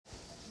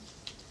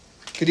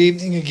Good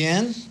evening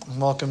again,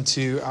 and welcome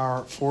to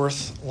our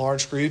fourth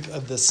large group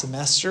of the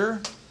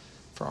semester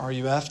for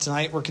RUF.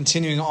 Tonight we're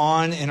continuing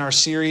on in our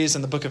series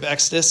in the book of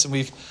Exodus, and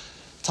we've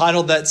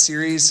titled that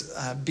series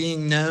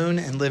Being Known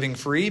and Living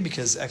Free,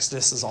 because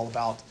Exodus is all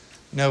about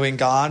knowing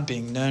God,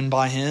 being known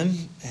by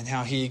Him, and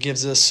how He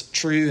gives us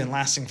true and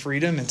lasting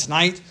freedom. And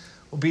tonight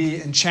we'll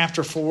be in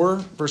chapter 4,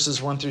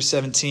 verses 1 through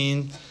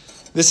 17.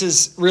 This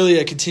is really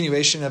a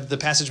continuation of the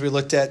passage we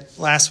looked at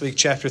last week,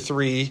 chapter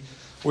 3,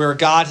 where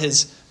God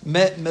has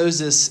met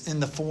Moses in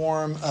the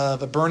form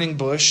of a burning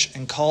bush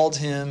and called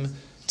him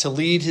to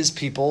lead his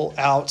people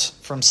out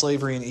from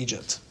slavery in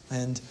Egypt.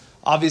 And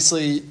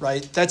obviously,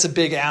 right, that's a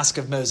big ask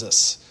of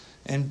Moses.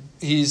 And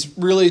he's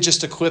really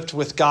just equipped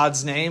with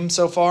God's name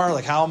so far.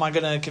 Like, how am I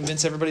going to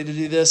convince everybody to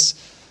do this?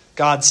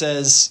 God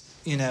says,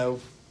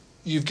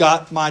 you've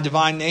got my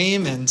divine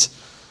name and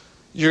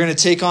you're going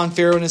to take on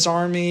Pharaoh and his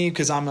army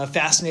because I'm a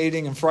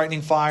fascinating and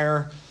frightening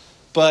fire.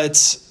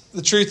 But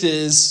the truth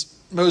is,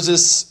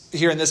 Moses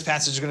here in this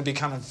passage is going to be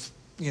kind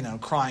of,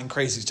 crying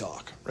crazy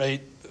talk,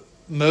 right?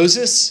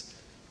 Moses,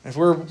 if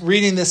we're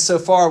reading this so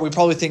far, we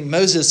probably think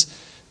Moses,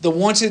 the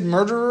wanted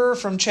murderer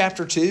from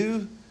chapter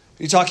 2.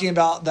 Are you talking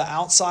about the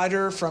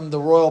outsider from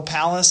the royal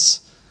palace?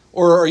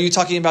 Or are you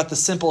talking about the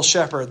simple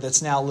shepherd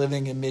that's now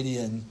living in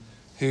Midian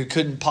who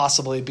couldn't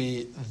possibly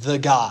be the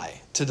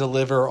guy to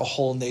deliver a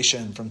whole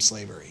nation from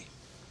slavery,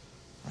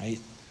 right?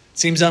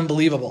 Seems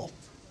unbelievable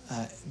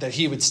that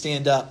he would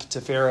stand up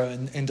to Pharaoh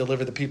and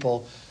deliver the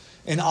people.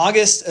 In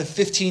August of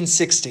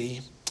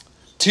 1560,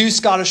 2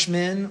 Scottish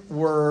men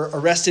were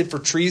arrested for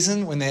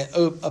treason when they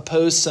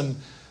opposed some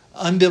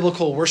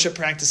unbiblical worship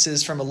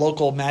practices from a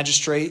local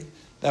magistrate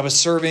that was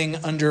serving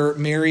under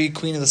Mary,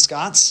 Queen of the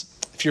Scots.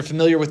 If you're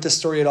familiar with this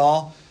story at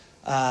all,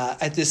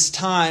 at this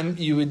time,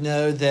 you would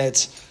know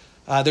that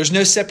there's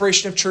no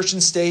separation of church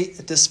and state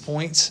at this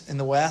point in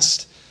the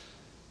West.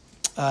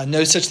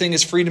 No such thing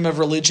as freedom of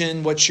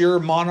religion. What your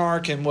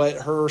monarch and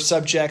what her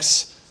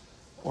subjects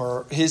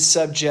or his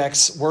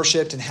subjects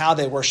worshipped and how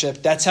they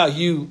worshipped, that's how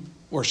you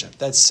worship.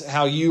 That's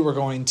how you were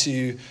going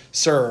to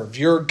serve.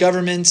 Your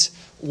government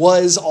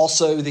was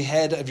also the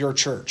head of your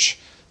church.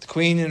 The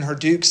queen and her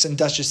dukes and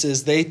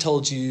duchesses, they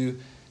told you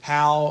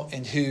how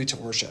and who to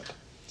worship.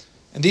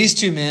 And these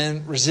 2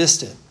 men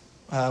resisted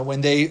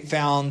when they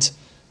found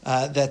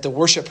that the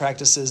worship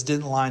practices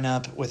didn't line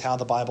up with how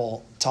the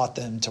Bible taught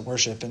them to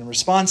worship. And in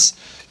response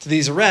to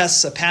these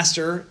arrests, a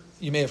pastor,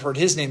 you may have heard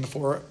his name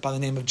before, by the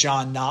name of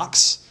John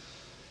Knox,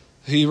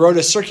 he wrote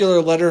a circular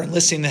letter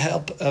enlisting the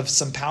help of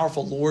some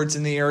powerful lords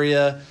in the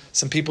area,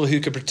 some people who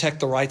could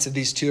protect the rights of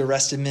these 2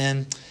 arrested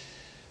men.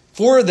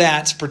 For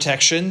that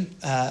protection,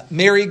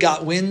 Mary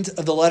got wind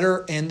of the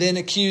letter and then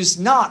accused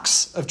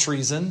Knox of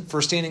treason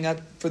for standing up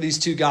for these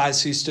 2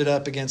 guys who stood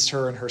up against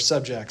her and her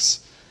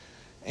subjects.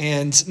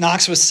 And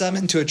Knox was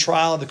summoned to a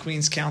trial of the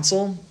Queen's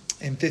Council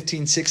in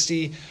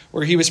 1560,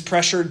 where he was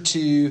pressured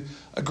to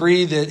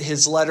agree that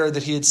his letter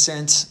that he had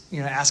sent,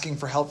 asking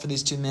for help for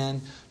these 2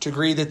 men, to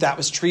agree that that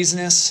was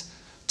treasonous,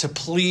 to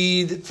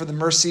plead for the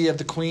mercy of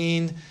the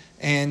Queen,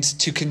 and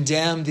to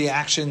condemn the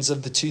actions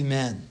of the 2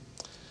 men.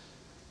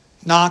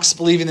 Knox,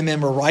 believing the men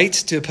were right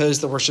to oppose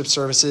the worship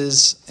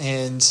services,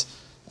 and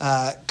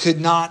could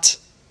not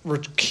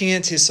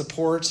recant his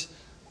support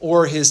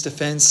or his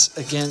defense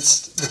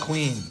against the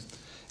Queen.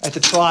 At the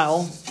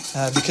trial,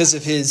 because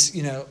of his,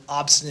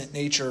 obstinate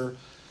nature,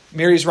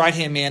 Mary's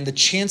right-hand man, the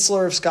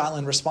Chancellor of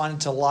Scotland,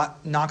 responded to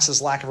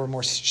Knox's lack of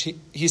remorse.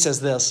 He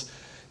says this: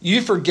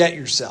 "You forget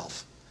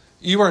yourself.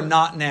 You are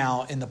not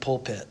now in the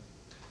pulpit."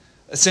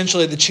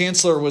 Essentially, the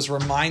Chancellor was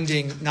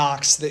reminding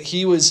Knox that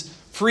he was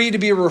free to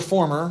be a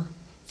reformer,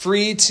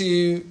 free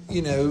to,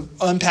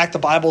 unpack the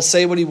Bible,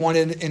 say what he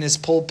wanted in his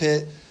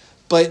pulpit,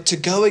 but to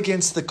go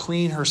against the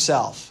Queen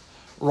herself,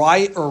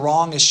 right or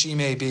wrong as she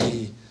may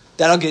be,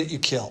 that'll get you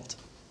killed,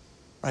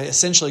 right?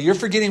 Essentially, you're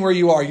forgetting where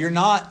you are. You're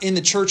not in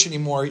the church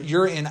anymore.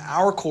 You're in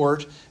our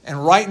court.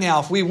 And right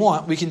now, if we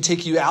want, we can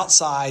take you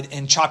outside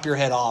and chop your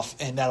head off,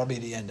 and that'll be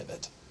the end of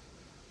it.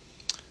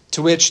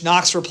 To which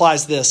Knox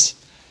replies this: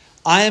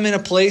 "I am in a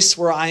place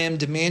where I am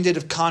demanded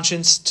of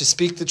conscience to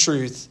speak the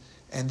truth,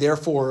 and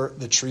therefore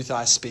the truth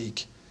I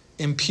speak.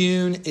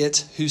 Impugn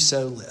it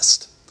whoso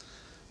list."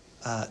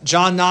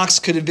 John Knox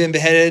could have been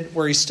beheaded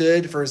where he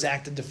stood for his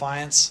act of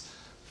defiance,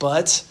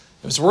 but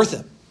it was worth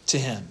it to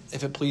him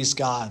if it pleased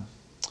God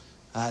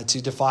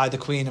to defy the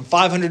Queen. And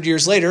 500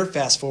 years later,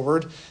 fast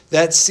forward,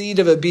 that seed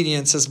of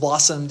obedience has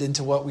blossomed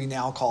into what we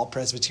now call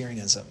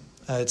Presbyterianism.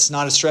 It's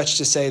not a stretch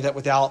to say that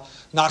without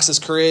Knox's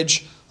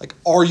courage, like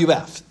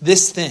RUF,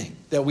 this thing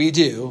that we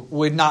do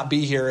would not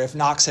be here if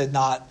Knox had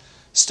not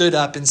stood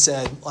up and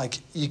said,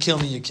 you kill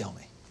me, you kill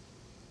me.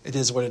 It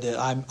is what it is.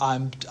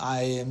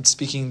 I am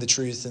speaking the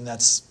truth, and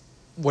that's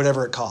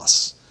whatever it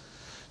costs.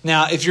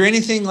 Now, if you're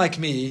anything like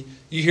me,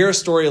 you hear a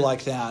story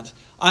like that.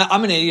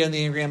 I'm an 80 on the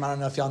Enneagram. I don't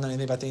know if y'all know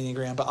anything about the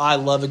Enneagram, but I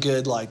love a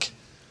good,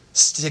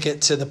 stick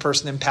it to the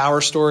person in power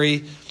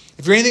story.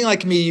 If you're anything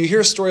like me, you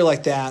hear a story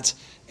like that,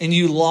 and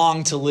you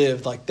long to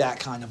live like that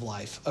kind of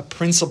life, a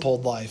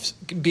principled life,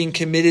 being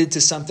committed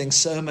to something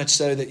so much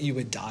so that you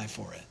would die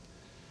for it,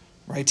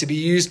 right? To be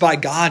used by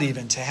God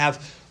even, to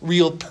have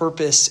real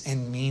purpose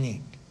and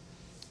meaning,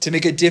 to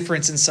make a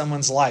difference in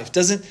someone's life.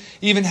 Doesn't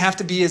even have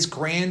to be as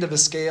grand of a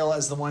scale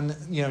as the one,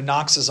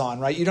 Knox is on,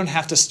 right? You don't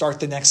have to start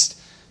the next,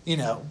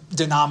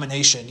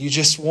 denomination. You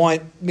just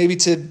want maybe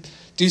to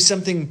do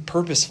something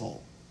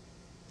purposeful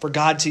for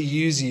God to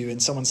use you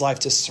in someone's life,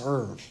 to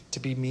serve, to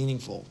be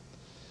meaningful.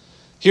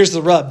 Here's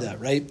the rub, though,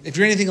 right? If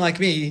you're anything like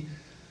me,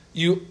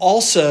 you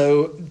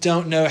also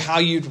don't know how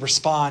you'd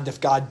respond if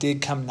God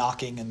did come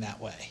knocking in that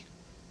way,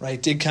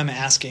 right? Did come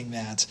asking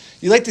that.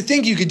 You like to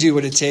think you could do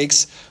what it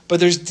takes, but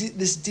there's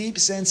this deep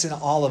sense in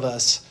all of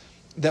us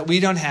that we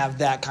don't have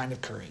that kind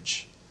of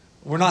courage.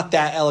 We're not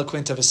that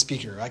eloquent of a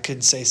speaker. I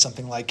couldn't say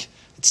something like,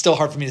 it's still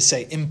hard for me to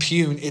say,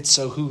 impugn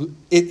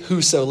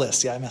whoso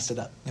list. Yeah, I messed it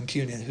up.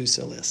 Impugn it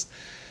whoso list,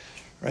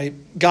 right?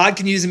 God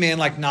can use a man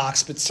like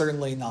Knox, but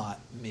certainly not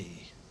me.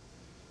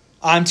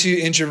 I'm too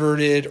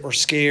introverted or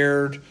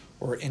scared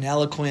or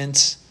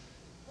ineloquent.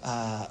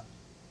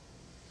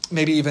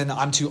 Maybe even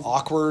I'm too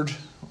awkward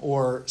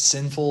or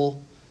sinful.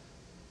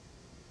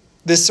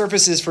 This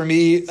surfaces for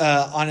me,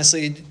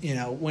 honestly,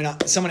 when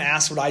someone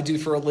asks what I do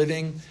for a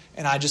living,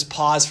 and I just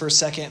pause for a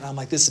second, and I'm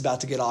like, this is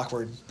about to get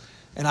awkward.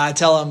 And I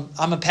tell them,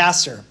 I'm a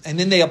pastor. And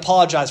then they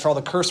apologize for all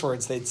the curse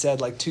words they'd said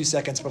like 2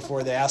 seconds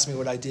before they asked me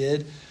what I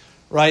did,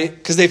 right?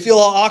 Because they feel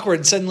all awkward,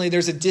 and suddenly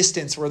there's a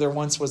distance where there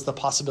once was the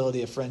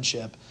possibility of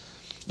friendship.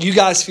 You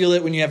guys feel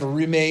it when you have a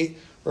roommate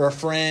or a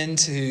friend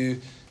who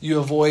you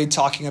avoid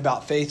talking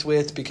about faith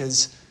with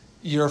because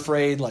you're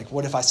afraid, like,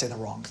 what if I say the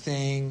wrong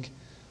thing?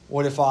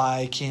 What if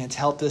I can't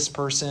help this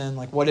person?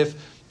 Like, what if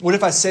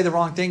I say the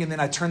wrong thing and then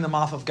I turn them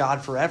off of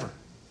God forever,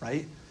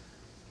 right?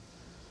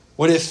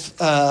 What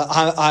if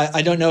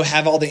I don't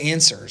have all the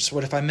answers?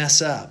 What if I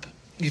mess up?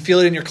 You feel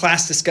it in your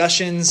class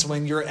discussions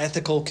when your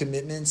ethical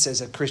commitments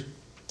as a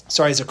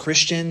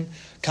Christian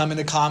come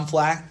into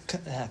conflict.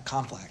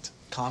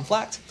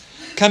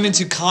 Come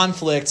into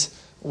conflict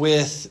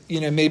with,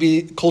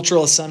 maybe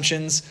cultural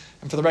assumptions.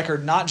 And for the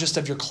record, not just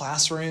of your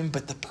classroom,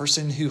 but the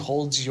person who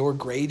holds your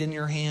grade in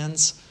your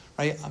hands,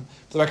 right? For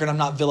the record, I'm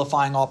not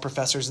vilifying all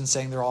professors and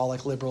saying they're all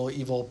like liberal,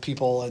 evil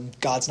people and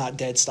God's not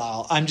dead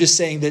style. I'm just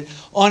saying that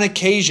on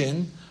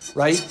occasion,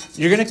 right,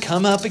 you're going to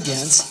come up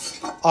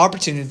against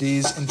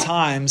opportunities and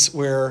times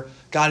where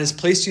God has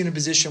placed you in a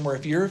position where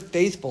if you're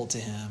faithful to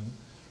him,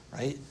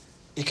 right,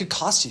 it could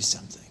cost you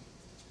something.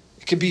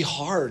 It could be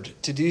hard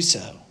to do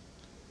so.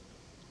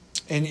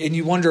 And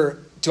you wonder,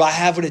 do I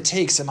have what it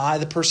takes? Am I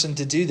the person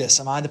to do this?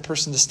 Am I the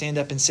person to stand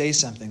up and say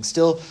something?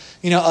 Still,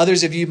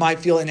 others of you might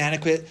feel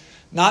inadequate,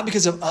 not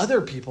because of other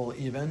people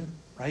even,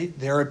 right?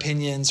 Their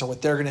opinions or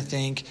what they're going to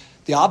think.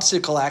 The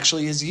obstacle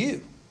actually is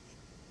you,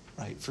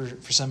 right?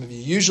 For some of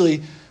you.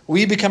 Usually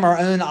we become our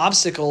own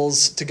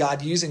obstacles to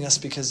God using us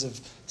because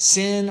of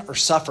sin or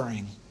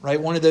suffering,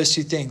 right? One of those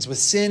two things. With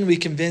sin, we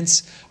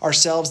convince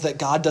ourselves that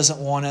God doesn't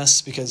want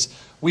us because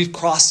we've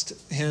crossed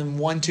him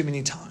one too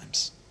many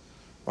times.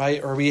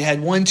 Right? Or we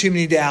had one too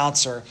many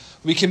doubts, or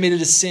we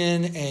committed a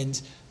sin, and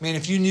man,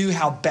 if you knew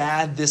how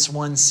bad this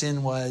one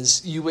sin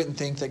was, you wouldn't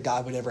think that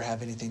God would ever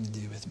have anything to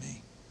do with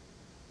me.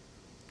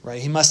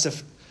 Right? He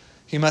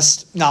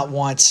must not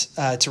want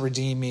to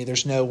redeem me.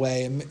 There's no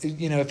way.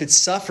 If it's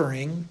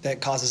suffering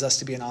that causes us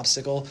to be an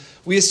obstacle,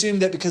 we assume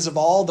that because of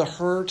all the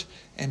hurt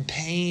and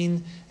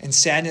pain and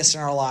sadness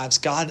in our lives,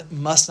 God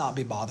must not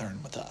be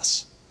bothering with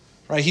us.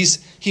 Right?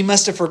 He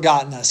must have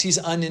forgotten us. He's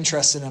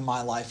uninterested in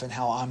my life and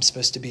how I'm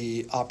supposed to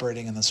be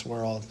operating in this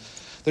world.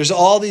 There's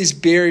all these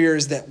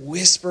barriers that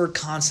whisper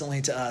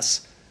constantly to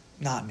us,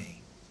 not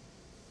me.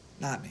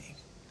 Not me.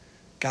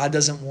 God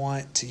doesn't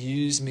want to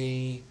use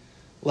me,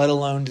 let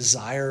alone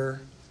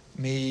desire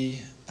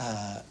me.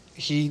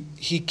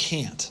 He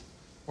can't,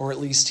 or at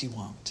least he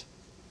won't.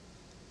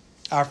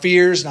 Our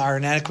fears and our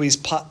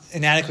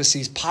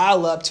inadequacies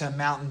pile up to a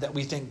mountain that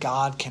we think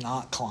God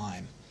cannot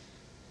climb.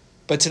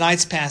 But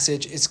tonight's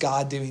passage is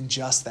God doing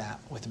just that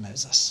with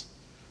Moses.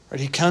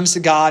 Right? He comes to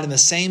God in the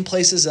same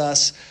place as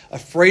us,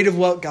 afraid of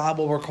what God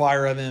will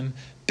require of him,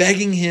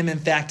 begging him, in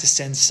fact, to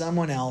send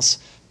someone else.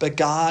 But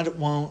God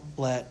won't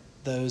let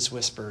those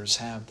whispers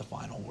have the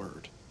final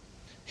word.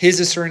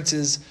 His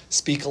assurances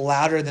speak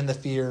louder than the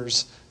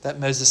fears that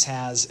Moses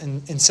has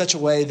in such a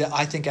way that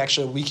I think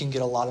actually we can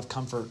get a lot of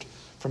comfort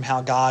from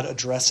how God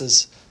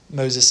addresses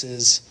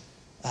Moses'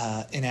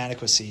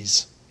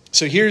 inadequacies.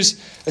 So here's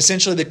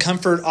essentially the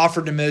comfort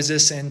offered to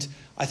Moses, and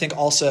I think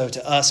also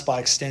to us by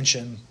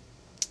extension.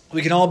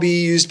 We can all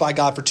be used by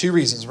God for two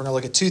reasons. We're going to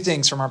look at two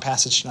things from our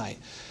passage tonight.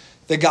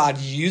 That God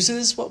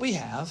uses what we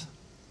have,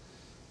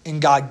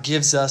 and God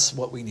gives us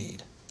what we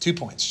need. 2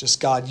 points.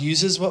 Just God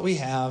uses what we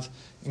have,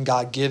 and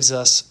God gives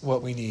us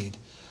what we need.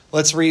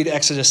 Let's read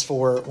Exodus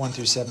 4, 1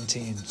 through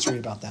 17. Let's read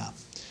about that.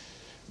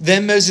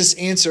 Then Moses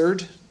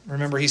answered,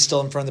 remember he's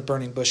still in front of the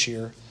burning bush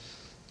here,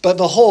 but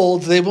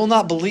behold, they will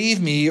not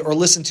believe me or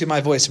listen to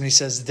my voice. When he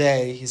says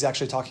they, he's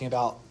actually talking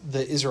about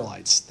the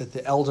Israelites, that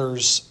the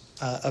elders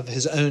of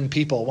his own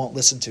people won't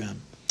listen to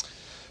him.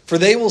 For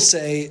they will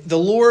say, the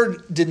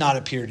Lord did not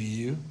appear to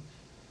you.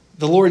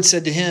 The Lord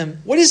said to him,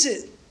 what is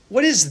it?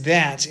 What is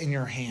that in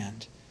your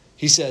hand?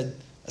 He said,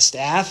 a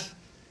staff.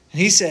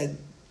 And he said,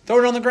 throw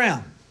it on the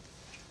ground.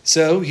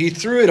 So he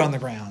threw it on the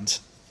ground.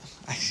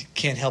 I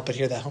can't help but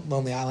hear that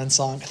Lonely Island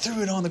song. I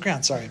threw it on the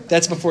ground. Sorry,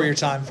 that's before your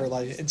time for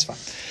life. It's fine.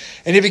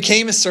 And it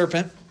became a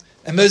serpent,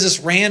 and Moses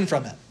ran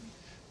from it.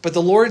 But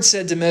the Lord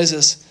said to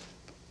Moses,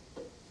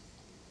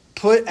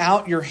 put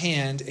out your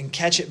hand and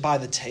catch it by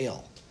the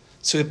tail.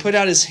 So he put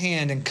out his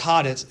hand and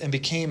caught it and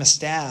became a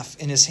staff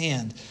in his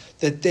hand,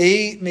 that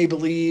they may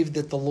believe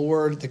that the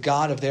Lord, the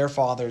God of their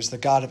fathers, the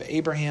God of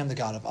Abraham, the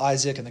God of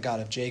Isaac, and the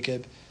God of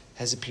Jacob,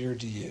 has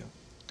appeared to you.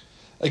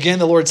 Again,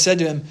 the Lord said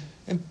to him,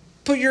 and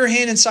put your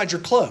hand inside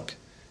your cloak.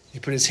 He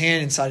put his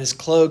hand inside his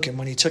cloak, and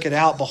when he took it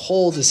out,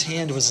 behold, his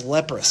hand was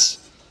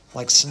leprous,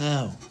 like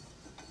snow.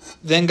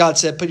 Then God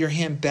said, put your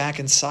hand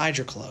back inside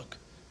your cloak.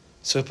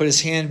 So he put his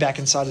hand back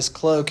inside his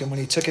cloak, and when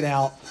he took it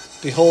out,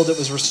 behold, it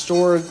was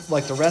restored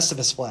like the rest of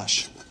his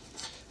flesh.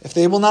 If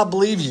they will not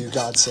believe you,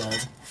 God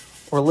said,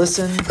 or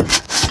listen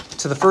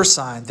to the first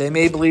sign, they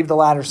may believe the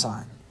latter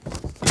sign.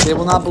 If they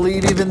will not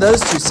believe even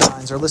those two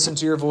signs or listen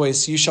to your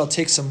voice, you shall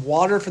take some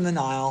water from the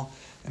Nile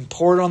and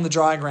pour it on the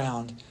dry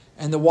ground,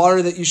 and the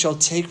water that you shall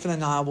take from the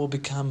Nile will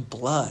become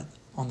blood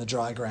on the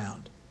dry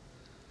ground.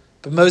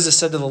 But Moses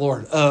said to the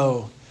Lord,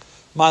 oh,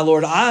 my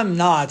Lord, I am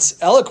not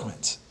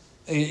eloquent,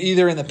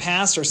 either in the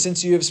past or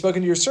since you have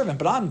spoken to your servant,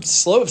 but I'm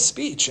slow of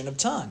speech and of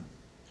tongue.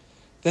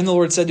 Then the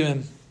Lord said to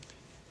him,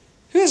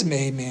 who has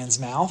made man's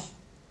mouth?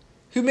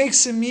 Who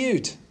makes him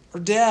mute or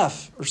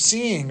deaf or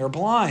seeing or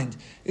blind?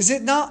 Is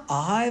it not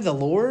I, the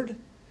Lord?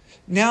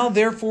 Now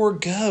therefore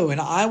go,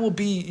 and I will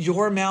be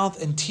your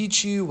mouth and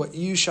teach you what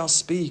you shall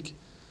speak.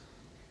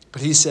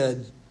 But he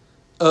said,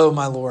 oh,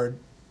 my Lord,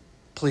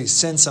 please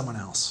send someone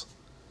else.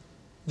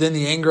 Then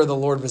the anger of the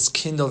Lord was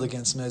kindled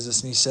against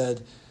Moses, and he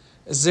said,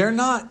 is there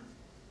not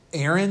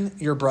Aaron,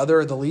 your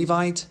brother, the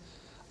Levite?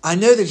 I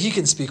know that he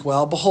can speak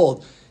well.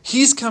 Behold,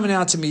 he's coming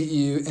out to meet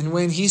you, and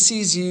when he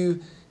sees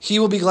you, he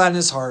will be glad in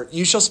his heart.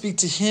 You shall speak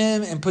to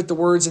him and put the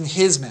words in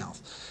his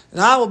mouth.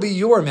 And I will be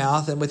your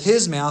mouth, and with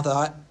his mouth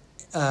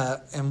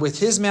and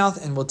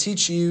will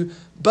teach you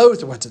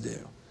both what to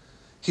do.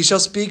 He shall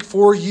speak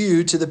for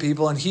you to the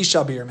people, and he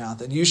shall be your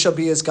mouth, and you shall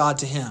be as God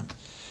to him.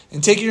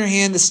 And take in your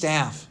hand the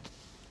staff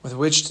with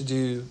which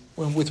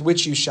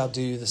you shall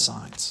do the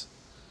signs.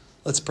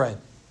 Let's pray.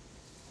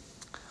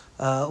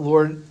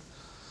 Lord,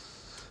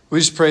 we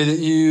just pray that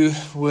you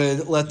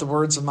would let the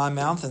words of my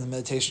mouth and the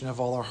meditation of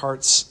all our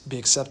hearts be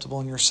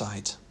acceptable in your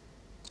sight,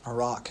 our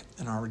rock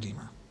and our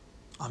Redeemer.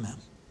 Amen.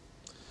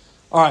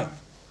 All right,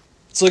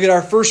 let's look at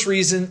our first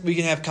reason we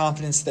can have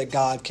confidence that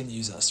God can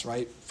use us,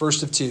 right?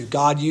 First of two,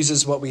 God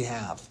uses what we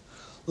have.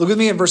 Look with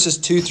me at verses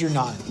 2 through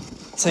 9.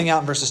 Let's hang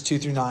out in verses 2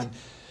 through 9.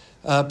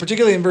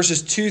 Particularly in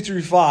verses 2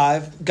 through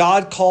 5,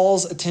 God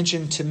calls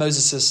attention to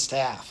Moses'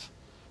 staff.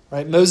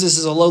 Right? Moses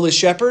is a lowly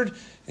shepherd,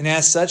 and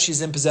as such,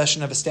 he's in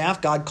possession of a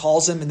staff. God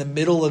calls him in the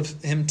middle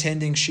of him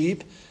tending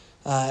sheep.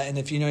 And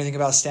if you know anything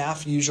about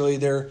staff, usually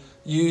they're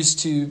used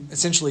to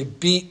essentially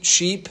beat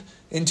sheep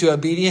into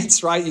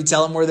obedience, right? You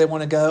tell them where they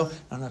want to go.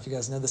 I don't know if you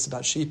guys know this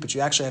about sheep, but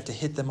you actually have to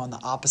hit them on the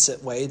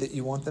opposite way that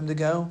you want them to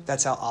go.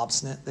 That's how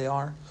obstinate they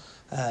are.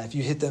 If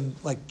you hit them,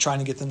 like trying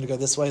to get them to go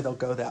this way, they'll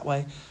go that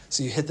way.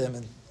 So you hit them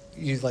and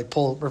you like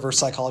pull reverse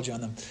psychology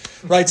on them,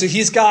 right? So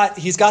he's got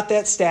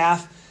that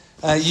staff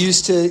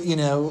used to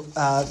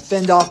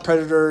fend off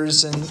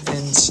predators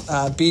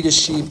and beat his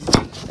sheep.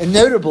 And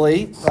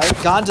notably,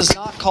 right, God does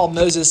not call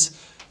Moses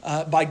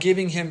by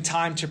giving him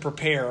time to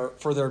prepare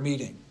for their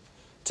meeting,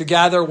 to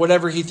gather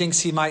whatever he thinks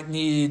he might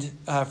need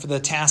for the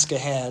task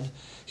ahead.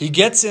 He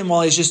gets him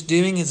while he's just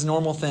doing his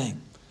normal thing,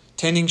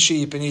 tending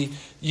sheep, and he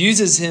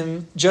uses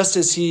him just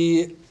as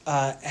he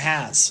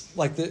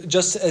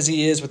just as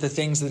he is with the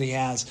things that he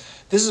has.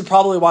 This is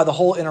probably why the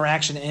whole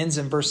interaction ends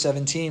in verse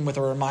 17 with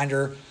a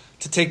reminder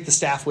to take the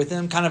staff with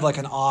him, kind of like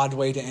an odd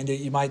way to end it.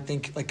 You might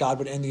think like God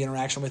would end the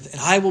interaction with, and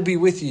I will be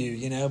with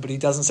you, but he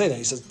doesn't say that.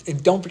 He says,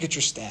 and don't forget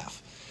your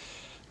staff,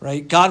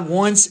 right? God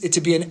wants it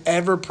to be an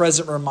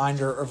ever-present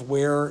reminder of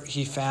where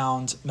he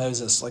found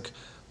Moses, like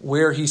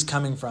where he's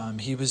coming from.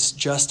 He was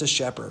just a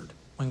shepherd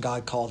when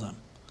God called him.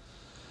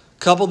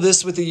 Couple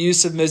this with the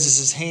use of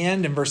Moses'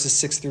 hand in verses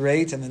 6 through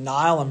 8 and the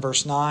Nile in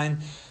verse 9,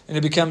 and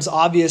it becomes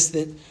obvious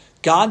that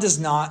God does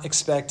not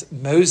expect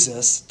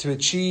Moses to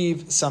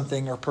achieve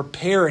something or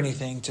prepare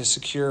anything to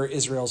secure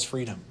Israel's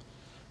freedom.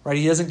 Right?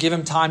 He doesn't give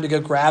him time to go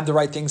grab the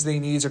right things that he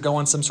needs or go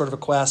on some sort of a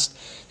quest.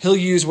 He'll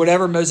use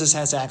whatever Moses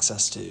has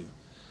access to.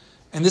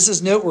 And this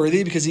is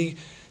noteworthy because he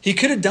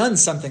could have done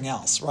something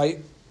else, right?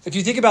 If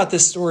you think about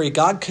this story,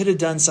 God could have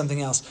done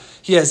something else.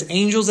 He has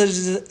angels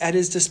at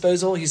his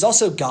disposal. He's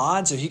also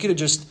God, so he could have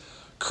just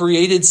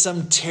created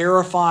some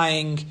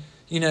terrifying,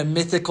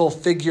 mythical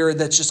figure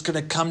that's just going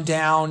to come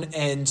down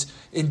and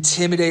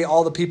intimidate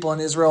all the people in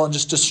Israel and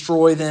just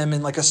destroy them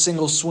in like a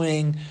single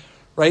swing,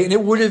 right? And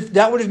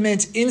that would have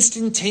meant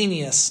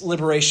instantaneous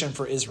liberation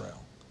for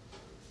Israel,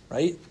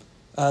 right?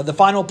 The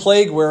final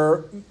plague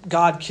where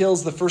God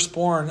kills the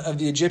firstborn of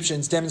the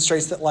Egyptians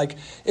demonstrates that, like,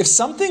 if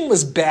something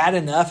was bad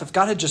enough, if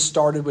God had just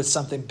started with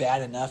something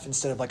bad enough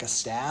instead of like a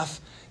staff,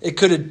 it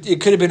could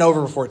have been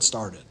over before it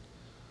started,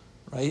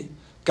 right?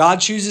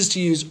 God chooses to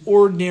use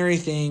ordinary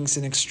things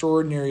in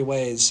extraordinary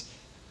ways.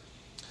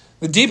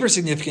 The deeper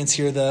significance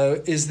here,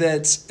 though, is that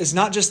it's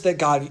not just that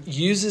God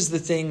uses the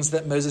things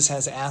that Moses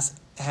has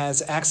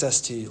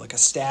access to, like a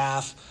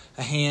staff,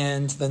 a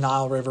hand, the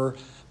Nile River,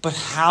 but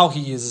how he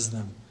uses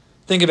them.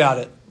 Think about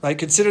it, right?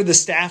 Consider the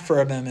staff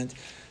for a moment.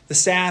 The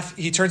staff,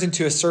 he turns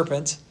into a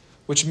serpent,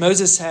 which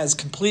Moses has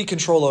complete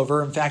control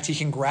over. In fact, he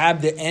can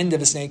grab the end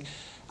of a snake.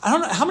 I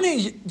don't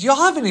know, do y'all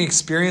have any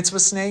experience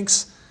with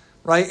snakes,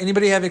 right?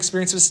 Anybody have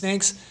experience with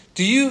snakes?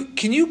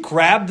 Can you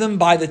grab them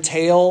by the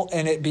tail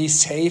and it be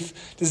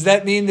safe? Does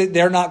that mean that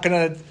they're not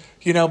going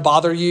to,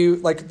 bother you?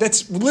 Like,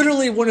 that's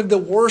literally one of the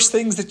worst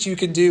things that you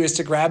can do is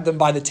to grab them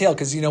by the tail,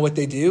 because you know what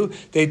they do?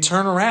 They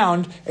turn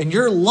around and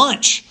you're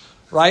lunch,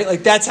 right?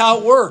 Like, that's how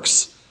it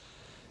works.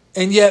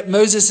 And yet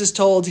Moses is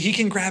told he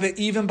can grab it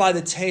even by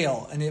the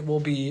tail and it will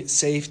be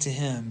safe to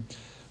him,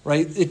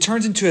 right? It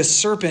turns into a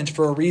serpent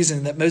for a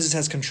reason, that Moses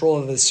has control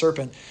of the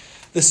serpent.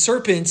 The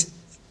serpent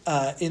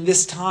in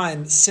this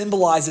time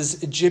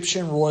symbolizes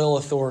Egyptian royal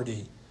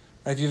authority.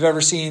 Right? If you've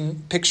ever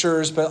seen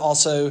pictures, but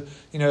also,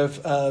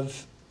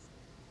 of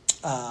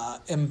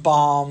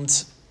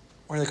embalmed,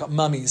 what are they called?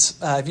 Mummies.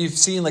 If you've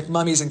seen like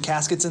mummies and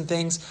caskets and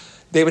things,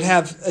 they would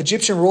have,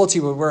 Egyptian royalty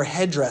would wear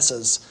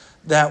headdresses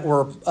that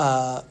were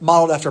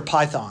modeled after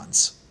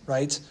pythons,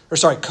 right?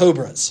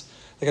 Cobras,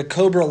 like a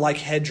cobra-like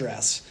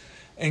headdress.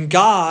 And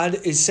God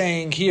is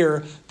saying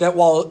here that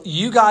while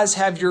you guys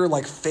have your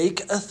like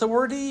fake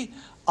authority,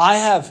 I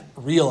have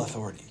real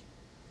authority,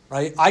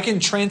 right? I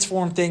can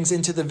transform things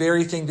into the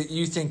very thing that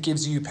you think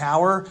gives you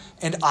power,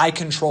 and I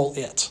control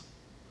it,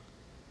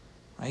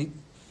 right?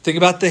 Think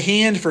about the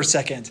hand for a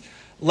second.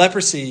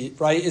 Leprosy,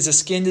 right, is a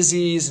skin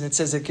disease, and it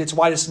says it gets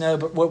white as snow.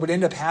 But what would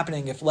end up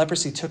happening if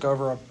leprosy took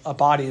over a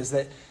body is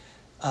that,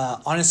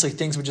 honestly,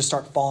 things would just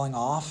start falling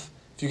off.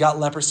 If you got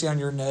leprosy on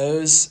your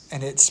nose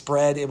and it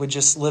spread, it would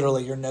just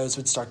literally, your nose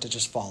would start to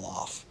just fall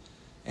off.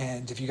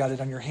 And if you got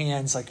it on your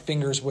hands, like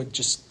fingers would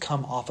just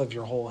come off of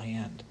your whole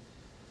hand.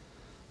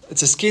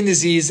 It's a skin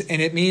disease,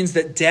 and it means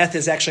that death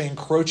is actually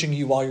encroaching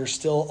you while you're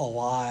still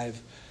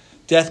alive.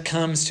 Death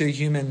comes to a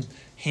human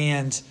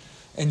hand.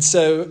 And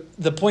so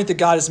the point that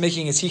God is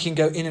making is he can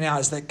go in and out,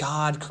 is that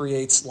God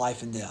creates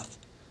life and death.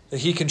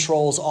 That he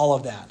controls all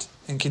of that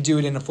and can do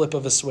it in a flip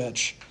of a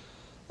switch.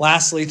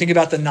 Lastly, think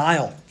about the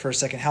Nile for a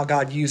second, how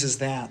God uses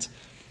that.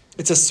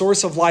 It's a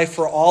source of life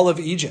for all of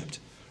Egypt.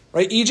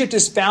 Right? Egypt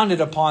is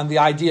founded upon the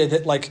idea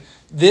that like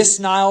this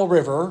Nile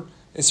River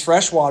is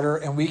fresh water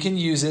and we can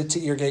use it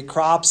to irrigate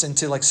crops and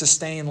to like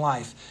sustain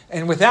life.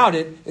 And without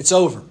it, it's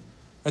over.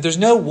 Right? There's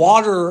no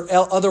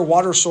other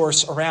water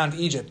source around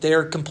Egypt. They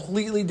are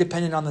completely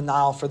dependent on the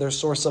Nile for their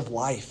source of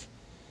life.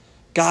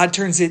 God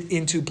turns it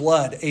into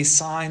blood, a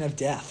sign of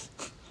death.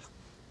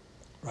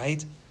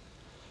 Right?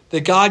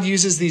 That God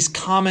uses these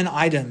common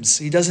items.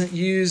 He doesn't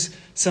use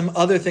some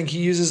other thing. He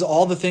uses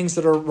all the things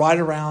that are right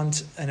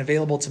around and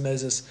available to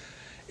Moses.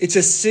 It's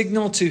a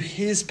signal to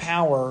his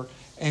power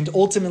and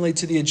ultimately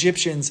to the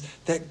Egyptians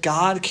that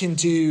God can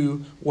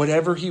do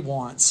whatever he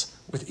wants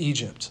with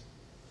Egypt.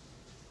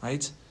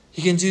 Right?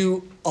 He can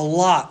do a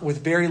lot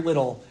with very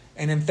little.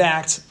 And in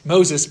fact,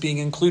 Moses being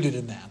included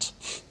in that.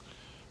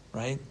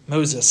 Right?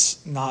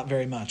 Moses, not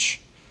very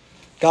much.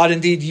 God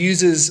indeed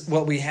uses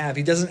what we have.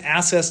 He doesn't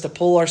ask us to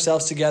pull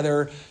ourselves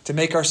together, to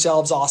make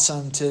ourselves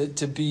awesome, to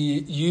be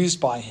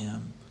used by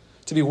him,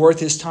 to be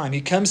worth his time.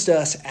 He comes to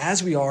us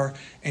as we are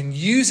and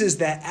uses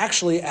that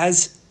actually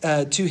as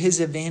to his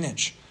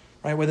advantage,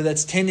 right? Whether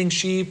that's tending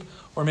sheep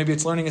or maybe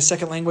it's learning a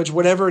second language,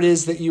 whatever it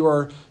is that you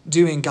are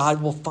doing,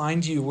 God will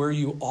find you where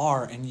you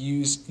are and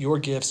use your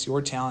gifts,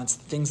 your talents,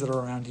 the things that are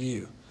around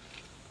you,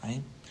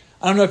 right?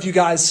 I don't know if you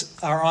guys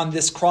are on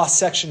this cross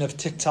section of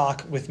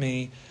TikTok with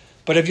me,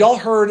 but have y'all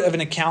heard of an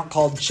account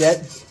called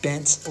Jet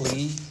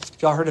Bentley?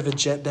 Have y'all heard of a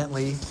Jet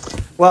Bentley?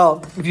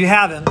 Well, if you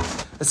haven't,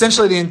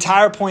 essentially the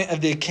entire point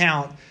of the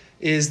account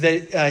is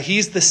that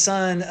he's the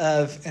son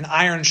of an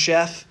Iron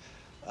Chef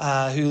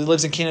who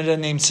lives in Canada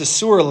named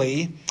Sisur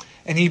Lee.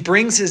 And he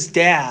brings his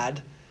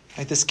dad,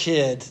 like this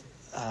kid,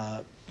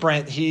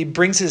 Brent, he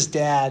brings his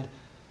dad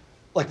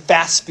like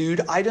fast food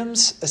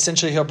items.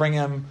 Essentially, he'll bring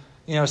him,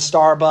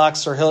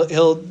 Starbucks, or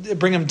he'll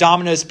bring him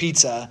Domino's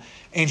pizza.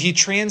 And he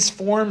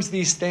transforms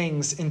these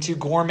things into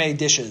gourmet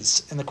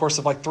dishes in the course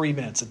of like 3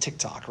 minutes of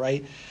TikTok,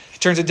 right? He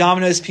turns a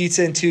Domino's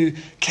pizza into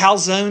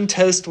calzone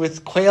toast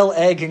with quail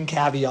egg and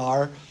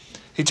caviar.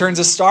 He turns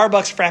a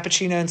Starbucks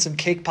Frappuccino and some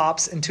cake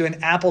pops into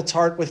an apple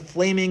tart with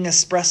flaming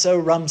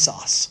espresso rum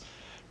sauce,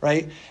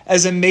 right?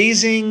 As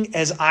amazing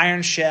as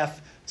Iron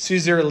Chef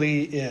Sisur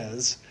Lee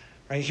is,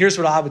 right? Here's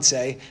what I would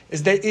say,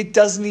 is that it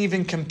doesn't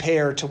even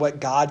compare to what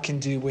God can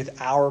do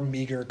with our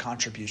meager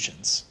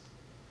contributions.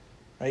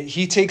 Right?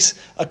 He takes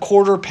a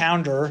quarter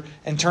pounder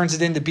and turns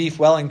it into beef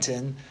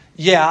Wellington.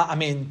 Yeah, I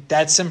mean,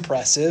 that's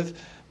impressive.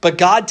 But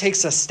God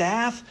takes a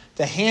staff,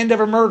 the hand of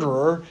a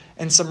murderer,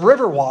 and some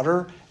river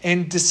water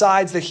and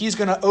decides that he's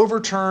going to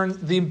overturn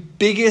the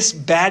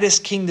biggest,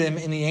 baddest kingdom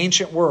in the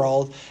ancient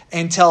world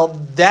and tell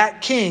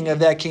that king of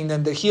that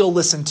kingdom that he'll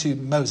listen to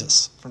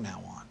Moses from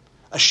now on,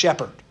 a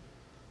shepherd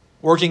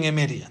working in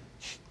Midian,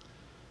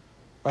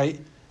 right?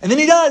 And then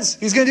he does.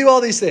 He's going to do all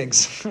these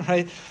things,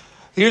 right?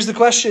 Here's the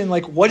question,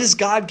 like, what has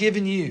God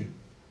given you?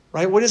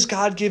 Right? What has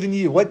God given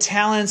you? What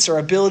talents or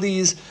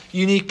abilities,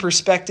 unique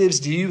perspectives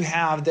do you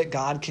have that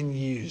God can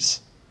use?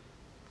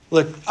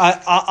 Look,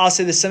 I'll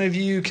say this. Some of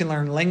you can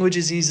learn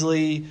languages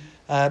easily.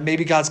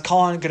 Maybe God's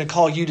going to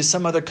call you to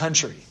some other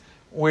country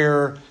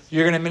where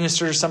you're going to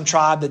minister to some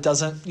tribe that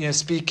doesn't,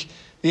 speak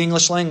the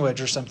English language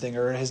or something,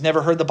 or has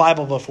never heard the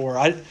Bible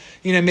before.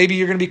 Maybe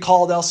you're going to be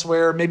called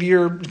elsewhere. Maybe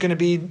you're going to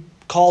be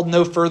called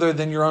no further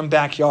than your own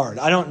backyard.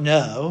 I don't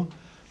know.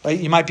 Right?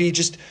 You might be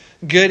just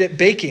good at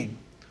baking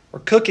or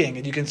cooking,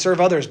 and you can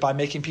serve others by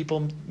making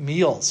people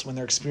meals when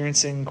they're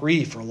experiencing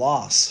grief or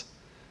loss.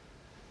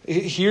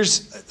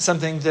 Here's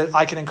something that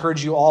I can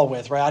encourage you all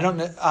with, right?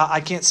 I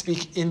can't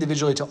speak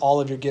individually to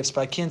all of your gifts,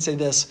 but I can say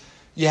this: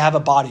 you have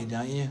a body,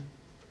 don't you?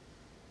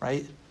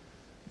 Right?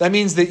 That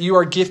means that you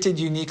are gifted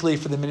uniquely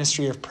for the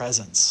ministry of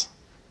presence.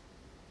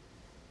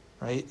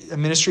 Right? A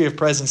ministry of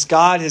presence.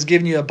 God has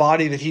given you a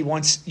body that he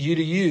wants you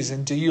to use,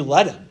 and do you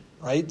let him?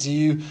 Right? Do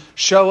you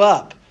show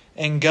up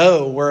and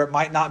go where it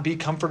might not be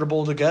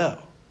comfortable to go,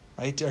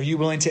 right? Are you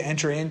willing to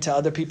enter into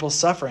other people's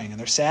suffering and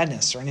their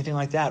sadness or anything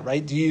like that,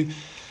 right? Do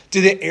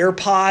the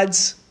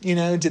AirPods,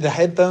 do the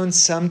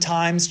headphones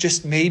sometimes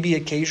just maybe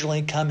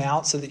occasionally come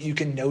out so that you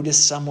can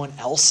notice someone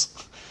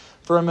else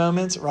for a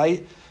moment,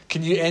 right?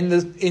 Can you end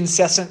the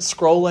incessant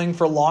scrolling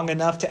for long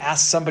enough to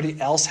ask somebody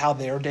else how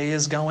their day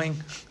is going?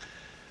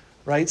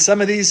 Right? Some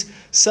of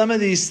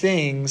these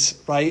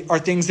things, right, are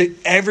things that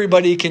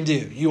everybody can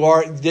do.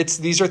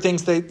 These are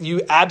things that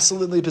you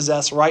absolutely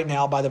possess right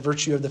now by the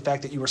virtue of the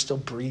fact that you are still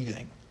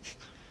breathing.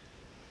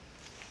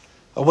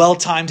 A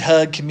well-timed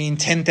hug can mean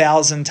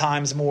 10,000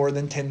 times more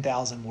than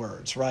 10,000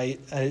 words, right?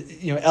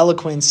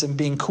 Eloquence and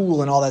being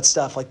cool and all that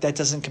stuff, like that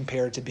doesn't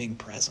compare to being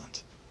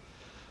present.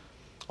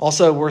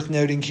 Also worth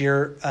noting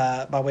here,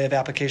 by way of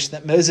application,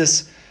 that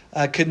Moses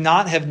could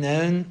not have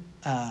known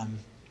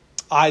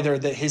either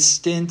that his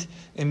stint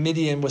in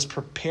Midian was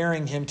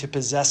preparing him to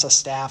possess a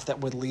staff that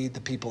would lead the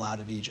people out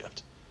of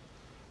Egypt,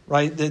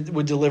 right? That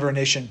would deliver a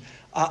nation.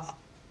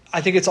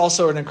 I think it's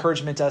also an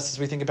encouragement to us as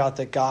we think about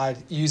that God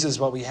uses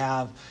what we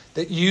have,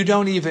 that you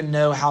don't even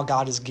know how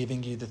God is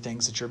giving you the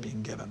things that you're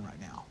being given right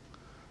now,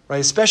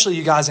 right? Especially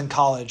you guys in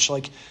college.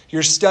 Like,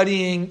 you're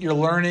studying, you're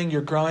learning,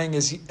 you're growing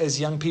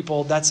as young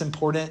people. That's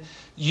important.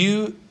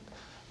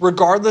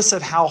 Regardless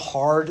of how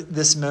hard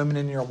this moment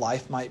in your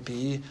life might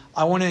be,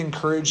 I want to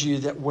encourage you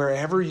that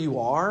wherever you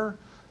are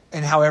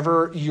and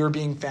however you're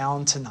being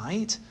found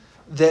tonight,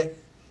 that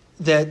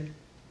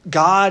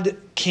God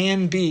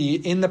can be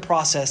in the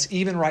process,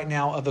 even right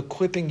now, of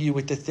equipping you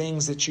with the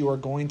things that you are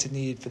going to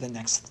need for the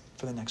next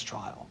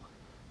trial,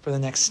 for the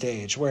next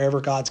stage, wherever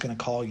God's going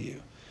to call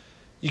you.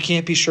 You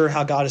can't be sure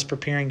how God is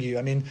preparing you.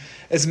 I mean,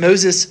 as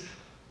Moses,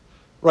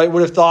 right,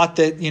 would have thought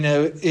that,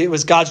 it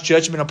was God's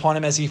judgment upon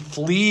him as he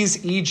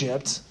flees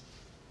Egypt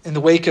in the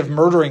wake of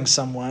murdering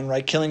someone,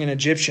 right, killing an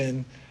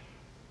Egyptian.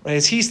 Right,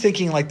 as he's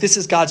thinking like this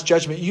is God's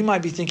judgment, you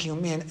might be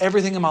thinking, man,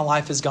 everything in my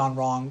life has gone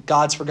wrong.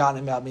 God's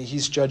forgotten about me.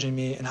 He's judging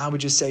me. And I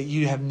would just say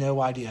you have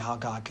no idea how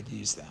God could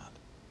use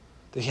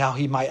that, how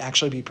he might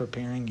actually be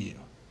preparing you.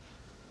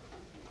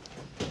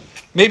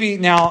 Maybe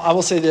now I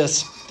will say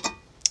this.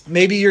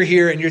 Maybe you're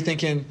here and you're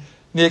thinking,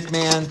 Nick,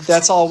 man,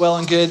 that's all well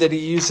and good that he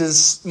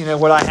uses,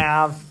 what I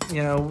have,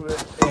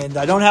 and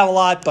I don't have a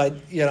lot, but,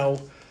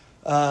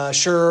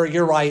 sure,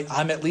 you're right.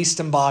 I'm at least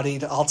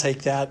embodied. I'll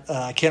take that.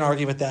 I can't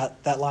argue with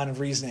that line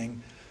of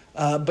reasoning.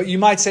 But you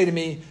might say to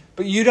me,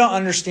 but you don't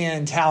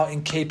understand how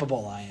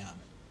incapable I am,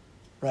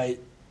 right?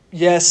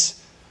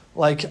 Yes,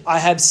 like I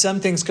have some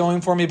things going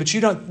for me, but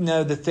you don't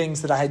know the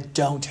things that I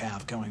don't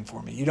have going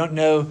for me. You don't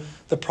know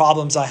the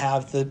problems I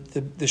have,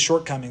 the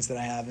shortcomings that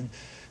I have. And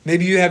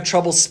maybe you have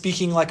trouble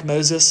speaking like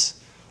Moses,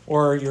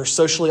 or you're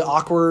socially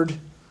awkward.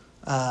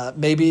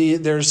 Maybe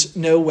there's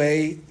no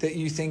way that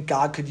you think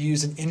God could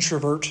use an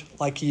introvert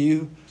like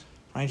you,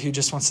 right, who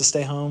just wants to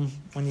stay home.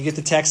 When you get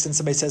the text and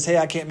somebody says, hey,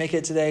 I can't make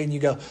it today, and you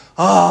go,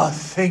 oh,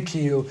 thank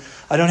you.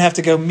 I don't have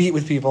to go meet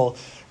with people,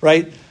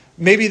 right?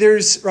 Maybe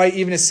there's, right,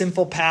 even a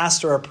sinful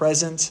past or a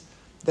present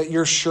that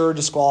you're sure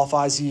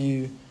disqualifies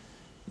you.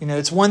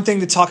 It's one thing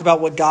to talk about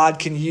what God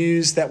can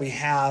use that we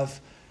have.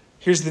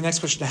 Here's the next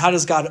question. How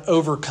does God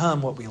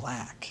overcome what we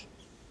lack?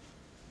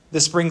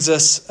 This brings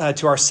us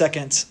to our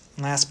second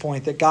and last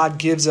point, that God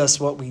gives us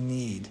what we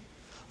need.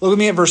 Look at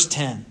me at verse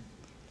 10.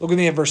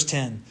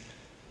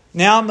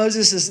 Now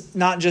Moses is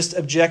not just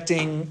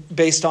objecting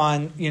based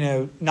on,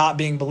 not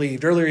being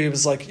believed. Earlier he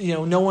was like,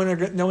 no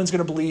one's going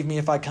to believe me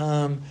if I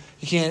come.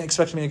 You can't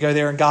expect me to go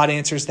there. And God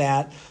answers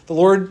that. The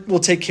Lord will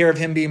take care of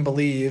him being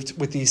believed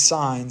with these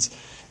signs.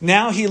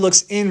 Now he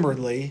looks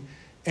inwardly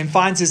and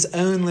finds his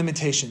own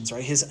limitations,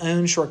 right? His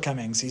own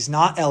shortcomings. He's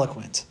not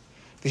eloquent,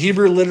 The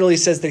Hebrew literally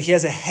says that he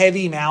has a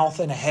heavy mouth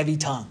and a heavy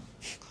tongue.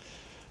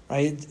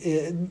 Right?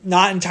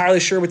 Not entirely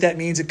sure what that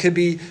means. It could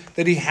be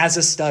that he has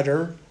a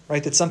stutter,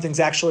 right? That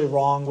something's actually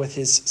wrong with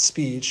his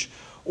speech,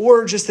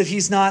 or just that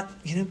he's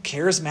not,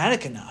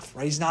 charismatic enough,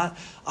 right?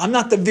 I'm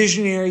not the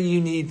visionary you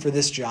need for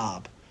this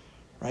job,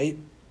 right?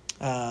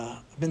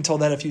 I've been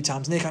told that a few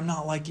times. Nick, I'm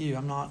not like you.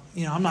 I'm not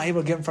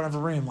able to get in front of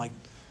a room. Like,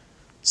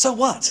 so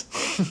what?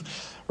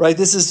 Right?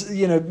 This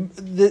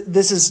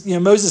is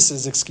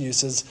Moses'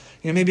 excuses.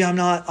 Maybe I'm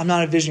not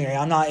a visionary.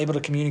 I'm not able to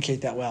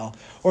communicate that well.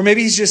 Or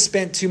maybe he's just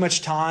spent too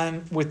much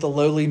time with the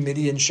lowly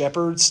Midian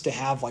shepherds to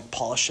have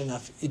polished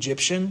enough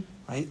Egyptian,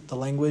 right? The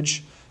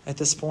language at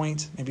this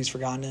point. Maybe he's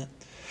forgotten it.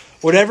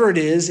 Whatever it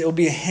is, it will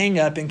be a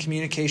hang-up in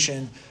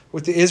communication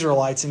with the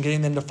Israelites and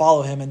getting them to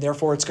follow him, and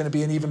therefore it's going to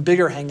be an even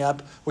bigger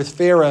hang-up with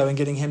Pharaoh and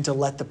getting him to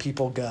let the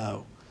people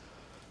go.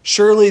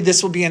 Surely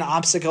this will be an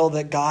obstacle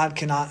that God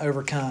cannot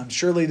overcome.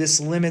 Surely this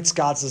limits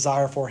God's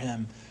desire for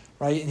him,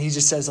 right? And he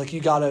just says,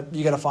 you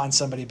gotta find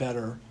somebody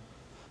better.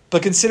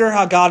 But consider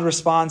how God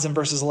responds in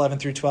verses 11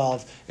 through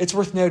 12. It's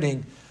worth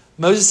noting,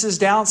 Moses'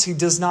 doubts, he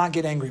does not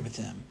get angry with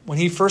him. When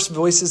he first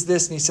voices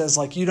this and he says,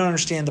 you don't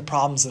understand the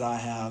problems that I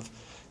have,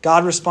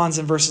 God responds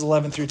in verses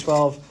 11 through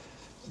 12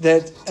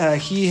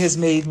 that he has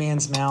made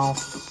man's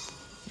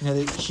mouth,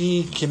 that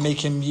he can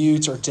make him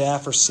mute or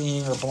deaf or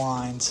seeing or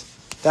blind.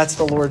 That's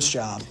the Lord's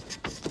job.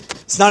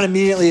 It's not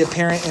immediately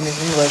apparent in the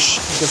English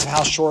because of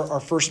how short our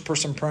first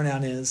person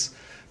pronoun is,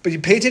 but you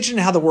pay attention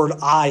to how the word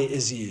I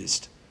is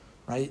used,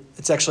 right?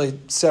 It's actually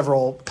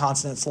several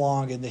consonants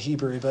long in the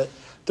Hebrew, but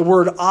the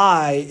word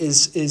I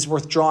is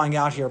worth drawing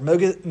out here.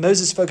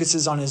 Moses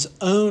focuses on his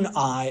own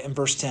I in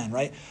verse 10,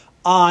 right?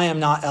 I am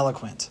not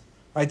eloquent,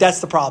 right? That's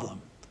the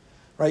problem,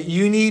 right?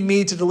 You need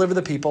me to deliver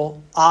the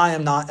people. I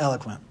am not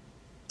eloquent.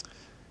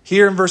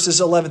 Here in verses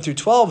 11 through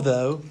 12,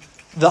 though,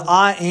 the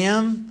I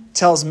am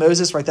tells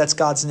Moses, right? That's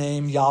God's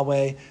name,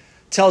 Yahweh,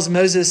 tells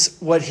Moses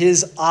what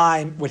his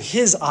I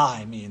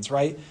means,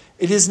 right?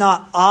 Is it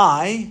not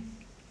I,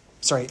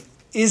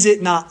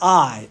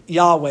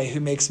 Yahweh, who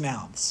makes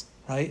mouths,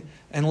 right?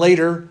 And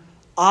later,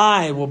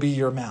 I will be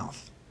your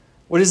mouth.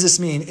 What does this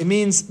mean? It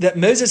means that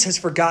Moses has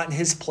forgotten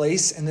his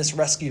place in this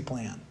rescue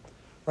plan,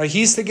 right?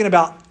 He's thinking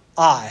about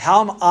I.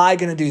 How am I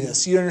going to do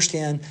this? You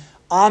understand,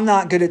 I'm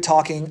not good at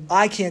talking.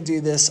 I can't do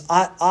this.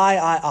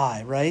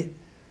 I, right?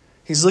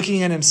 He's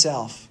looking at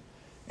himself,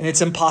 and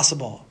it's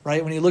impossible,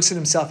 right? When he looks at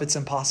himself, it's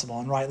impossible,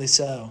 and rightly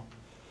so.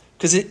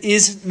 Because it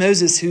is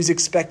Moses who's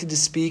expected to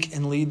speak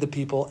and lead the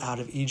people out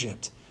of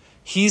Egypt.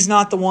 He's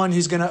not the one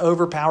who's going to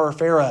overpower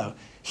Pharaoh.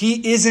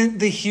 He isn't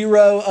the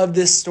hero of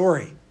this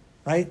story,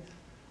 right?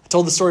 I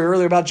told the story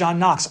earlier about John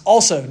Knox.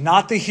 Also,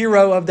 not the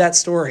hero of that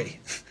story.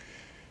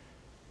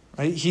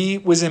 Right? He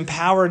was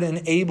empowered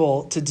and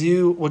able to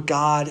do what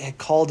God had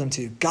called him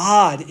to.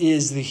 God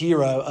is the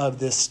hero of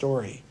this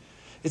story.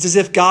 It's as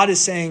if God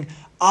is saying,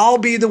 I'll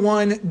be the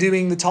one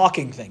doing the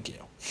talking, thank you.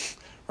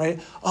 Right?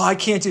 Oh, I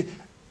can't do...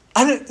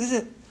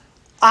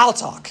 I'll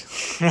talk,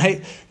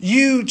 right?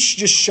 You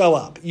just show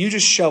up. You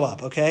just show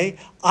up, okay?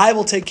 I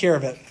will take care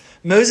of it.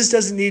 Moses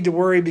doesn't need to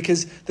worry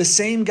because the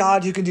same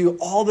God who can do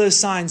all those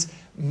signs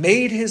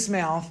made his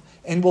mouth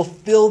and will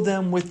fill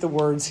them with the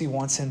words he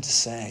wants him to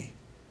say.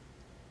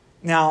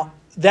 Now,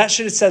 that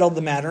should have settled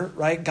the matter,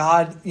 right?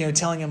 God,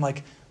 telling him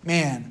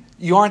man,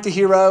 you aren't the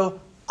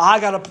hero. I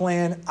got a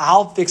plan.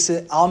 I'll fix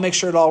it. I'll make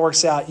sure it all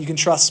works out. You can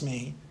trust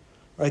me,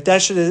 right?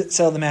 That should have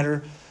settled the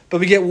matter. But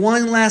we get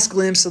one last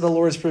glimpse of the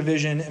Lord's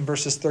provision in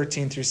verses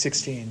 13 through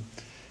 16.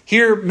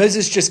 Here,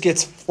 Moses just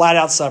gets flat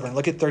out stubborn.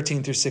 Look at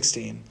 13 through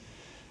 16.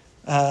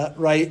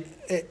 Right?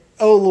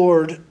 Oh,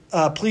 Lord,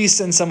 please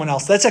send someone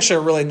else. That's actually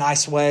a really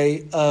nice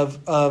way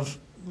of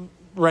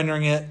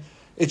rendering it.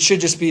 It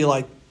should just be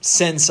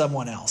send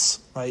someone else,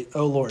 right?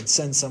 Oh, Lord,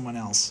 send someone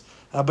else.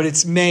 But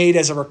it's made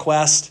as a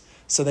request.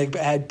 So they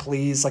add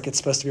please like it's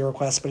supposed to be a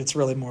request, but it's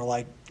really more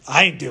like,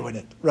 I ain't doing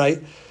it,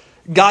 right?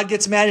 God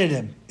gets mad at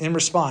him in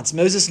response.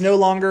 Moses no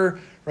longer,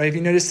 right, if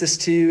you notice this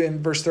too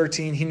in verse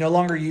 13, he no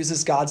longer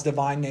uses God's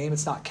divine name.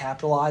 It's not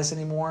capitalized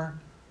anymore,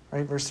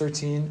 right? Verse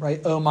 13, right?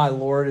 Oh, my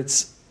Lord,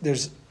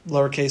 there's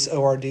lowercase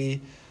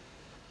O-R-D.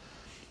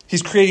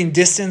 He's creating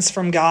distance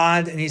from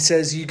God, and he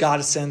says, you got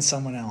to send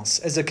someone else.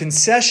 As a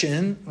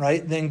concession,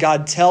 right, then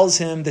God tells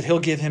him that he'll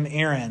give him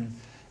Aaron,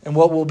 and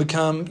what will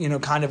become,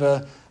 kind of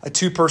a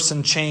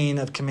two-person chain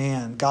of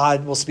command.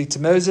 God will speak to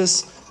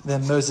Moses,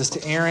 then Moses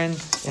to Aaron,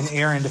 and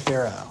Aaron to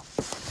Pharaoh.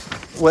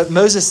 What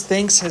Moses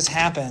thinks has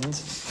happened,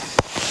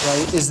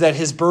 right, is that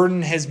his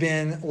burden has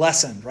been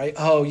lessened, right?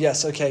 Oh,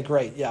 yes, okay,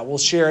 great. Yeah, we'll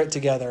share it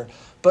together.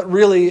 But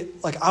really,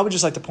 I would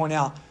just like to point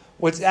out,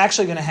 what's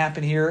actually going to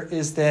happen here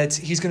is that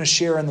he's going to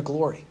share in the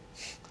glory.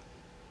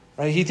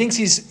 Right? He thinks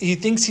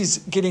he's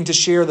getting to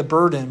share the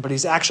burden, but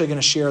he's actually going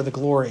to share the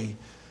glory.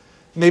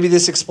 Maybe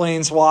this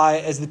explains why,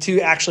 as the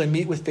two actually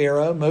meet with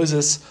Pharaoh,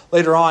 Moses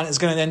later on is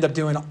going to end up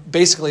doing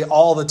basically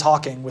all the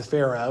talking with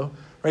Pharaoh.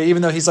 Right?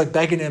 Even though he's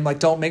begging him,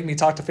 don't make me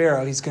talk to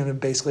Pharaoh, he's going to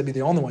basically be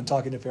the only one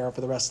talking to Pharaoh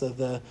for the rest of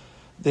the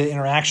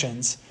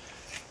interactions.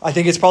 I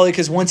think it's probably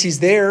because once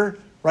he's there,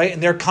 right?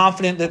 And they're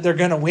confident that they're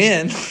going to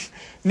win.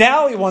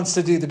 Now he wants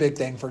to do the big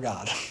thing for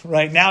God,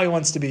 right? Now he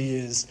wants to be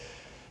used,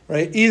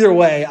 right? Either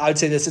way, I would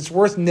say this. It's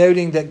worth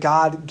noting that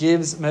God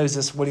gives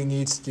Moses what he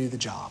needs to do the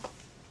job,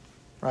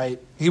 right?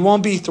 He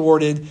won't be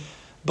thwarted,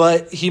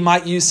 but he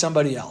might use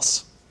somebody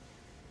else,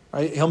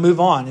 right? He'll move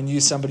on and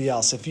use somebody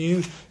else. If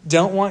you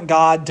don't want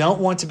God,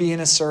 don't want to be in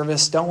his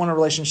service, don't want a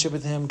relationship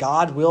with him,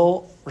 God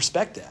will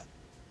respect that.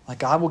 Like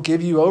God will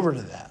give you over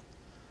to that.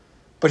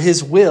 But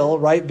his will,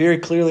 right, very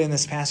clearly in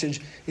this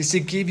passage, is to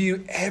give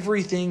you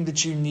everything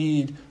that you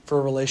need for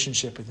a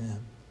relationship with him,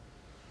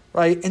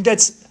 right? And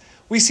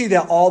we see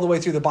that all the way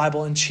through the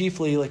Bible, and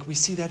chiefly, like we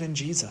see that in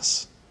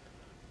Jesus,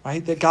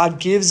 right? That God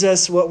gives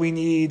us what we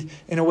need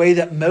in a way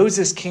that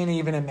Moses can't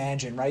even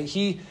imagine, right?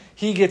 He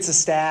gets a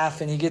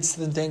staff and he gets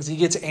the things. He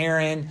gets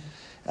Aaron.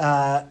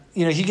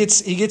 He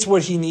gets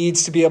what he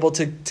needs to be able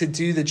to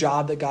do the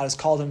job that God has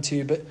called him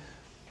to. But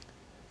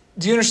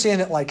do you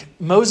understand that like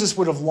Moses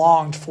would have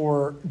longed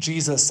for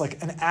Jesus,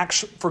 like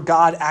for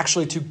God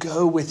actually to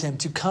go with him,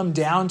 to come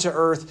down to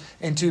earth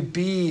and to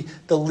be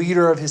the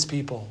leader of his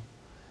people?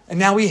 And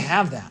now we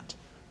have that,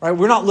 right?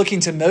 We're not looking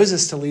to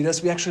Moses to lead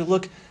us. We actually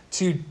look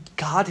to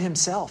God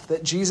himself,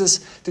 that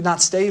Jesus did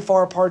not stay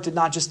far apart, did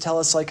not just tell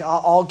us like,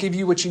 I'll give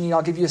you what you need.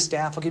 I'll give you a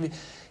staff.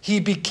 He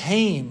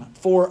became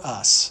for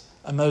us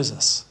a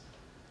Moses,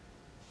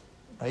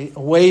 right? A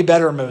way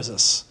better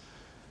Moses.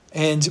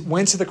 And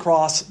went to the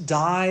cross,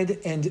 died,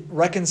 and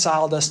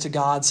reconciled us to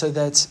God so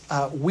that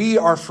we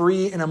are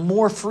free in a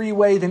more free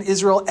way than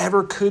Israel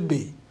ever could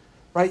be.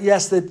 Right?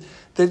 Yes, that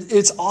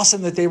it's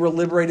awesome that they were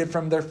liberated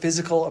from their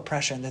physical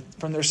oppression,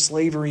 from their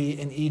slavery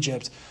in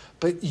Egypt.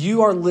 But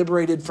you are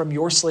liberated from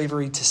your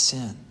slavery to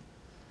sin.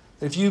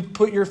 If you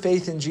put your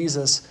faith in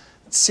Jesus,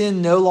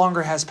 sin no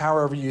longer has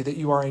power over you, that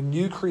you are a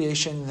new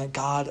creation and that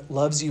God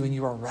loves you and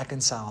you are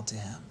reconciled to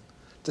him,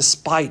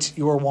 despite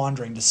your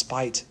wandering,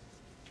 despite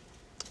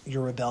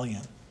your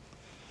rebellion.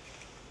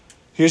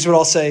 Here's what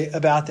I'll say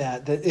about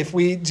that if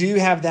we do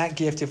have that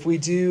gift, if we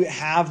do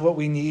have what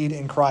we need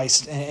in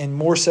Christ, and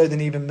more so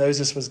than even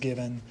Moses was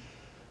given,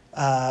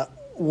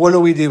 what do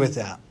we do with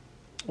that?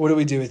 What do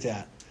we do with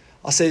that?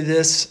 I'll say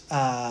this,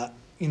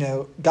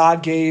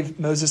 God gave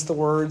Moses the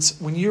words.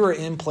 When you are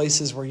in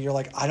places where you're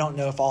like, I don't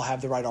know if I'll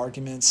have the right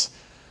arguments,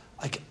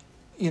 like,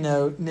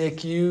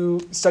 Nick, you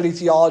study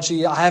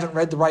theology. I haven't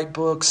read the right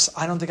books.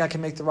 I don't think I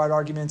can make the right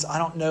arguments. I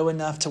don't know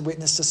enough to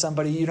witness to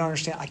somebody. You don't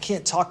understand. I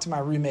can't talk to my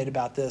roommate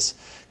about this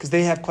because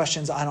they have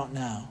questions I don't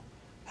know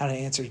how to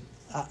answer.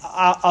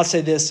 I'll say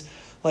this,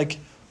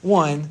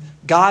 one,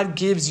 God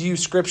gives you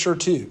scripture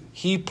too.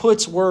 He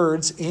puts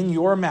words in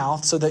your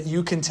mouth so that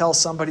you can tell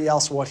somebody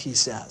else what he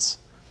says.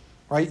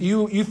 Right?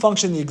 You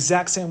function the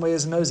exact same way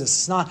as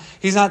Moses.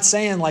 He's not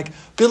saying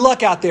good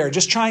luck out there.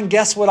 Just try and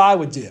guess what I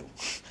would do.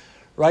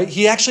 Right?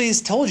 He actually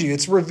has told you.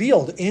 It's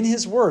revealed in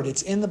his word.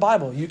 It's in the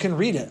Bible. You can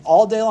read it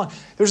all day long.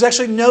 There's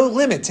actually no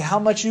limit to how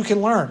much you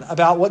can learn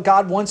about what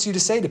God wants you to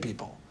say to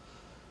people.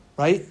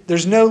 Right?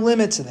 There's no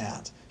limit to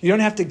that. You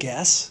don't have to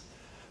guess.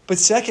 But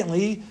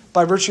secondly,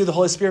 by virtue of the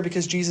Holy Spirit,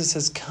 because Jesus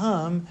has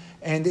come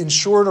and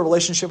ensured a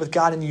relationship with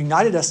God and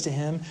united us to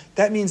him,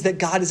 that means that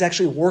God is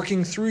actually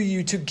working through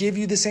you to give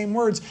you the same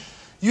words.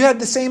 You have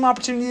the same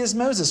opportunity as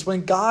Moses.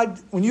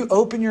 When you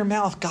open your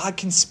mouth, God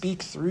can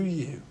speak through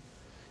you.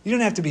 You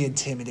don't have to be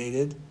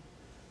intimidated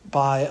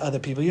by other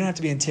people. You don't have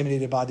to be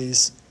intimidated by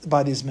these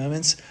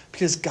moments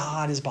because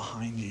God is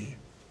behind you.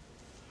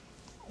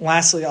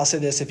 Lastly, I'll say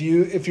this. If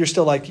you're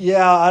still I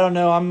don't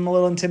know, I'm a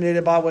little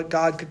intimidated by what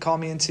God could call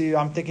me into,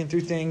 I'm thinking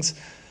through things.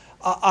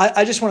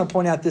 I just want to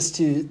point out this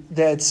too,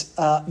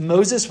 that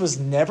Moses was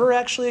never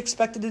actually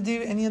expected to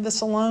do any of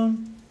this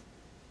alone.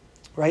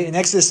 Right? In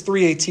Exodus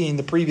 3:18,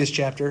 the previous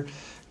chapter,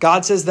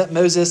 God says that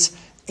Moses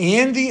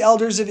and the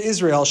elders of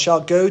Israel shall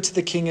go to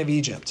the king of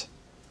Egypt.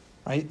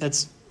 Right?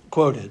 That's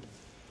quoted.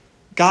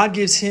 God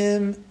gives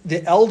him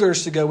the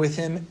elders to go with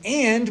him,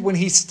 and when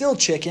he's still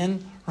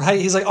chicken, right?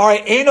 He's like, all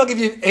right, and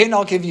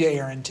I'll give you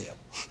Aaron too.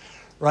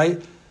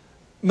 Right?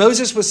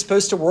 Moses was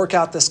supposed to work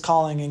out this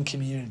calling in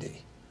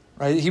community.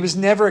 Right? He was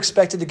never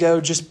expected to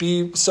go just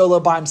be solo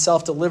by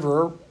himself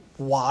deliverer.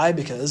 Why?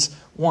 Because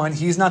one,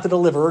 he's not the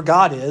deliverer,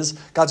 God is.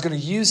 God's going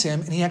to use him,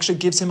 and he actually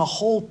gives him a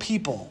whole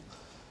people,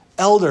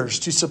 elders,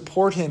 to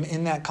support him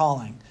in that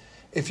calling.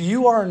 If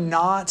you are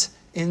not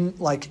in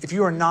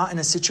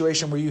a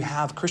situation where you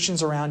have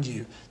Christians around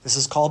you, this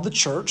is called the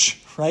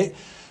church, right?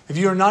 If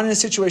you are not in a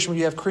situation where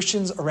you have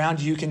Christians around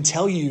you who can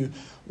tell you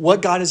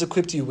what God has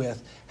equipped you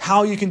with,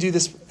 how you can do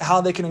this,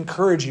 how they can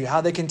encourage you,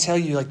 how they can tell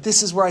you,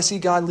 this is where I see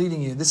God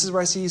leading you, this is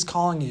where I see he's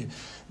calling you,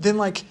 then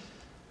how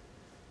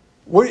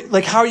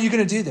are you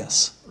going to do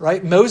this,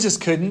 right? Moses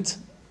couldn't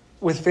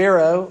with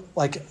Pharaoh.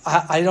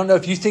 I don't know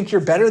if you think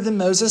you're better than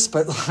Moses,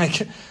 but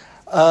the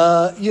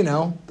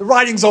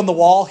writing's on the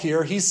wall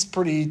here. He's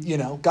pretty,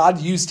 God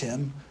used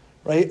him,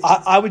 right?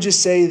 I would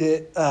just say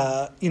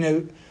that,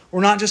 we're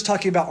not just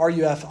talking about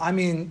RUF. I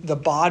mean, the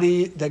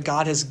body that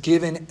God has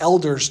given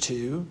elders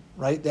to,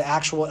 right? The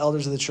actual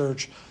elders of the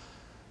church.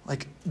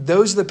 Like,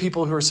 those are the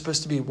people who are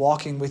supposed to be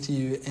walking with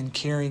you and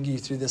carrying you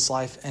through this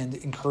life and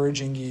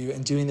encouraging you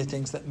and doing the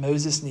things that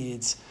Moses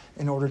needs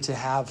in order to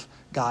have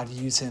God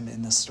use him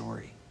in this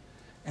story.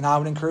 And I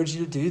would encourage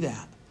you to do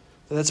that.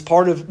 That's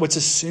part of what's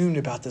assumed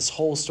about this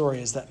whole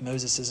story, is that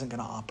Moses isn't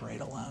going to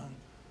operate alone.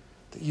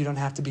 That you don't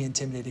have to be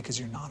intimidated because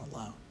you're not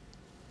alone.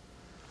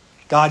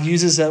 God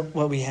uses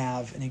what we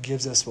have and he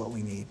gives us what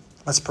we need.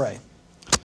 Let's pray.